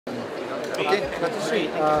Okay. Datuk Seri,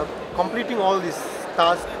 completing all these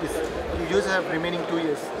tasks, you just have remaining 2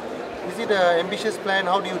 years. Is it an ambitious plan?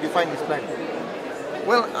 How do you define this plan?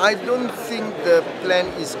 Well, I don't think the plan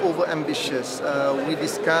is over-ambitious. We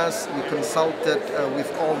discussed, we consulted with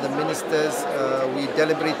all the ministers, we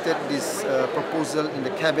deliberated this proposal in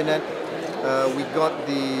the cabinet. We got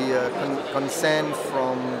the consent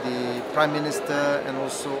from the Prime Minister and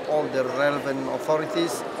also all the relevant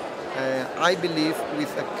authorities. I believe with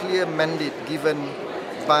a clear mandate given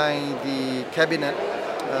by the cabinet,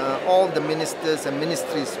 all the ministers and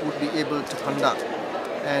ministries would be able to conduct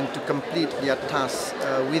and to complete their tasks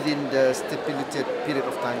within the stipulated period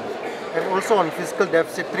of time. And also on fiscal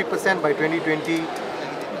deficit, 3% by 2020,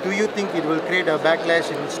 do you think it will create a backlash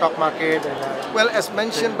in the stock market? Well, as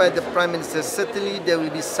mentioned by the Prime Minister, certainly there will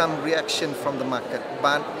be some reaction from the market,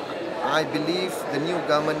 but I believe the new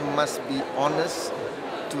government must be honest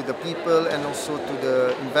to the people and also to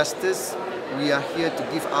the investors. We are here to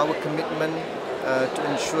give our commitment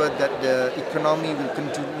to ensure that the economy will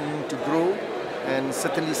continue to grow, and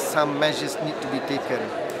certainly some measures need to be taken.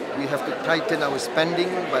 We have to tighten our spending,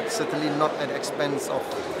 but certainly not at the expense of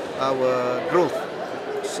our growth.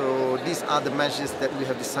 So these are the measures that we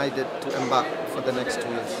have decided to embark for the next 2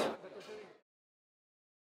 years.